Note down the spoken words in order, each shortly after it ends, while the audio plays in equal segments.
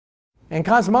In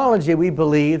cosmology, we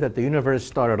believe that the universe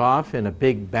started off in a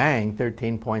big bang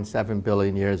 13.7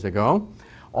 billion years ago.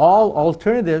 All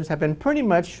alternatives have been pretty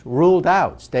much ruled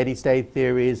out. Steady-state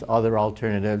theories, other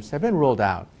alternatives have been ruled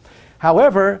out.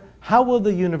 However, how will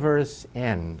the universe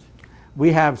end?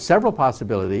 We have several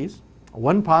possibilities.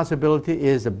 One possibility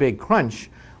is a big crunch,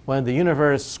 when the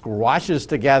universe squashes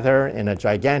together in a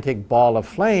gigantic ball of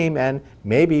flame and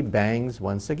maybe bangs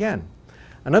once again.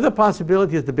 Another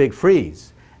possibility is the big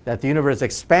freeze, that the universe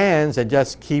expands and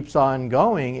just keeps on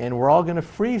going, and we're all going to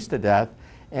freeze to death,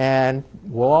 and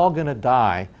we're all going to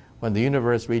die when the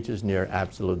universe reaches near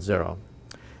absolute zero.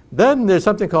 Then there's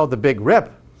something called the Big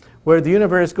Rip, where the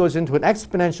universe goes into an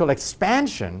exponential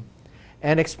expansion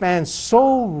and expands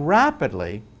so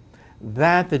rapidly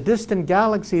that the distant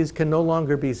galaxies can no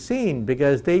longer be seen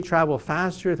because they travel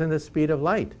faster than the speed of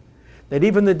light. That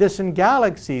even the distant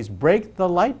galaxies break the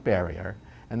light barrier,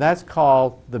 and that's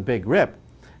called the Big Rip,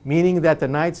 meaning that the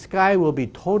night sky will be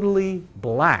totally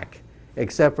black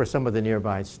except for some of the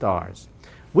nearby stars.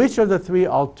 Which of the three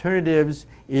alternatives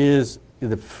is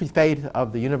the fate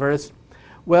of the universe?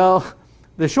 Well,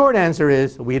 the short answer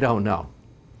is we don't know.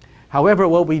 However,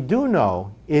 what we do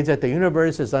know is that the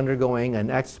universe is undergoing an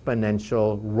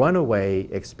exponential runaway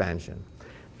expansion.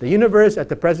 The universe at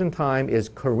the present time is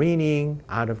careening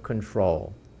out of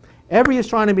control. Every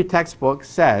astronomy textbook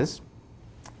says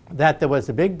that there was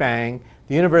a Big Bang,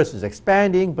 the universe is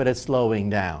expanding, but it's slowing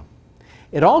down.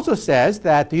 It also says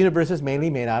that the universe is mainly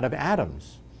made out of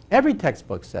atoms. Every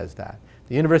textbook says that.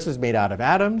 The universe is made out of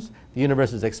atoms, the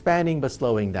universe is expanding but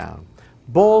slowing down.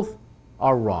 Both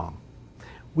are wrong.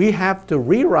 We have to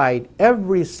rewrite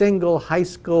every single high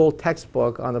school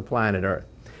textbook on the planet Earth.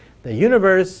 The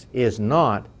universe is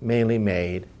not mainly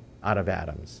made out of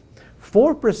atoms.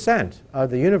 4% of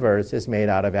the universe is made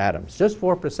out of atoms, just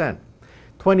 4%.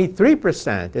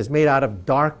 23% is made out of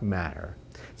dark matter.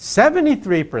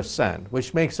 73%,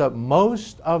 which makes up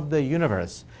most of the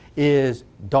universe, is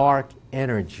dark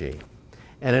energy.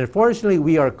 And unfortunately,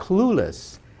 we are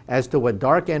clueless as to what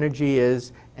dark energy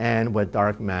is and what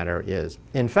dark matter is.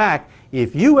 In fact,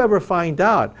 if you ever find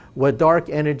out what dark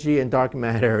energy and dark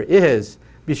matter is,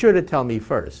 be sure to tell me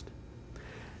first.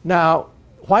 Now,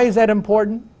 why is that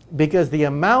important? Because the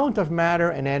amount of matter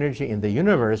and energy in the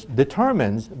universe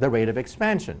determines the rate of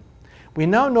expansion. We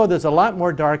now know there's a lot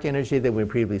more dark energy than we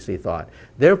previously thought.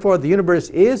 Therefore, the universe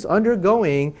is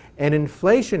undergoing an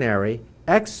inflationary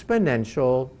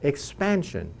exponential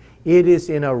expansion. It is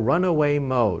in a runaway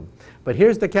mode. But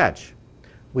here's the catch.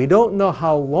 We don't know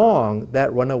how long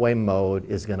that runaway mode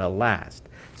is going to last.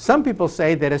 Some people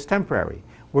say that it's temporary.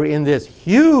 We're in this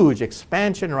huge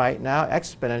expansion right now,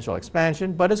 exponential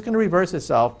expansion, but it's going to reverse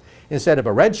itself. Instead of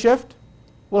a red shift,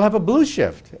 we'll have a blue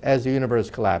shift as the universe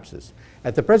collapses.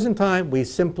 At the present time, we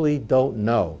simply don't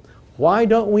know. Why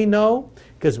don't we know?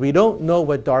 Because we don't know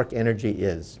what dark energy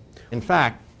is. In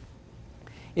fact,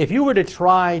 if you were to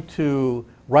try to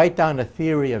write down a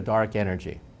theory of dark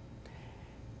energy,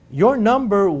 your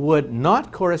number would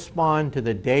not correspond to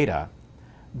the data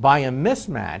by a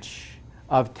mismatch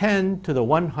of 10 to the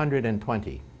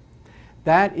 120.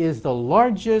 That is the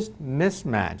largest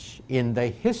mismatch in the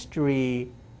history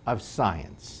of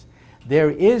science. There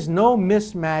is no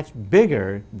mismatch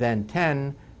bigger than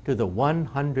 10 to the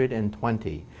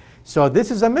 120. So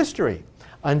this is a mystery.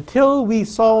 Until we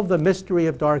solve the mystery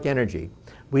of dark energy,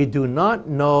 we do not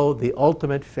know the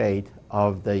ultimate fate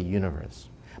of the universe.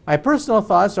 My personal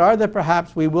thoughts are that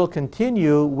perhaps we will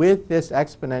continue with this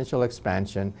exponential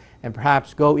expansion and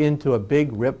perhaps go into a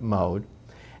big rip mode.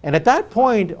 And at that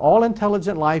point, all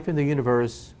intelligent life in the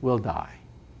universe will die.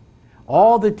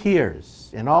 All the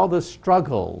tears and all the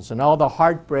struggles and all the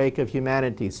heartbreak of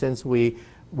humanity since we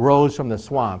rose from the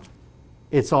swamp,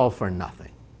 it's all for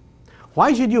nothing.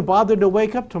 Why should you bother to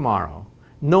wake up tomorrow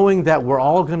knowing that we're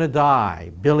all going to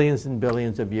die billions and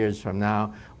billions of years from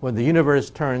now, when the universe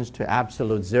turns to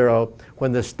absolute zero,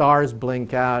 when the stars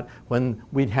blink out, when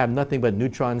we'd have nothing but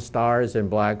neutron stars and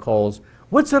black holes?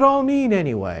 What's it all mean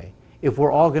anyway, if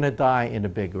we're all going to die in a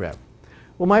big rip?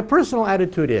 Well, my personal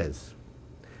attitude is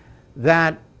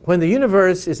that when the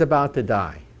universe is about to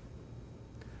die,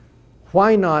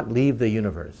 why not leave the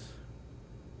universe?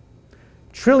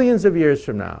 Trillions of years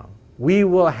from now, we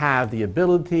will have the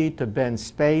ability to bend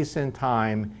space and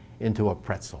time into a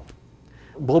pretzel.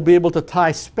 We'll be able to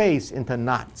tie space into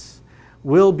knots.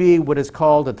 We'll be what is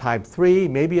called a type 3,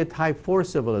 maybe a type 4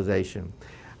 civilization,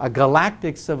 a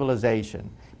galactic civilization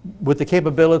with the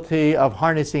capability of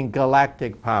harnessing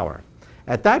galactic power.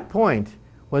 At that point,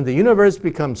 when the universe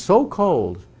becomes so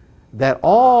cold that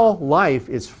all life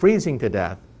is freezing to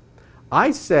death, I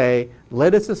say,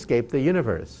 let us escape the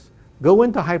universe. go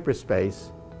into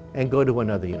hyperspace and go to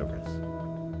another universe.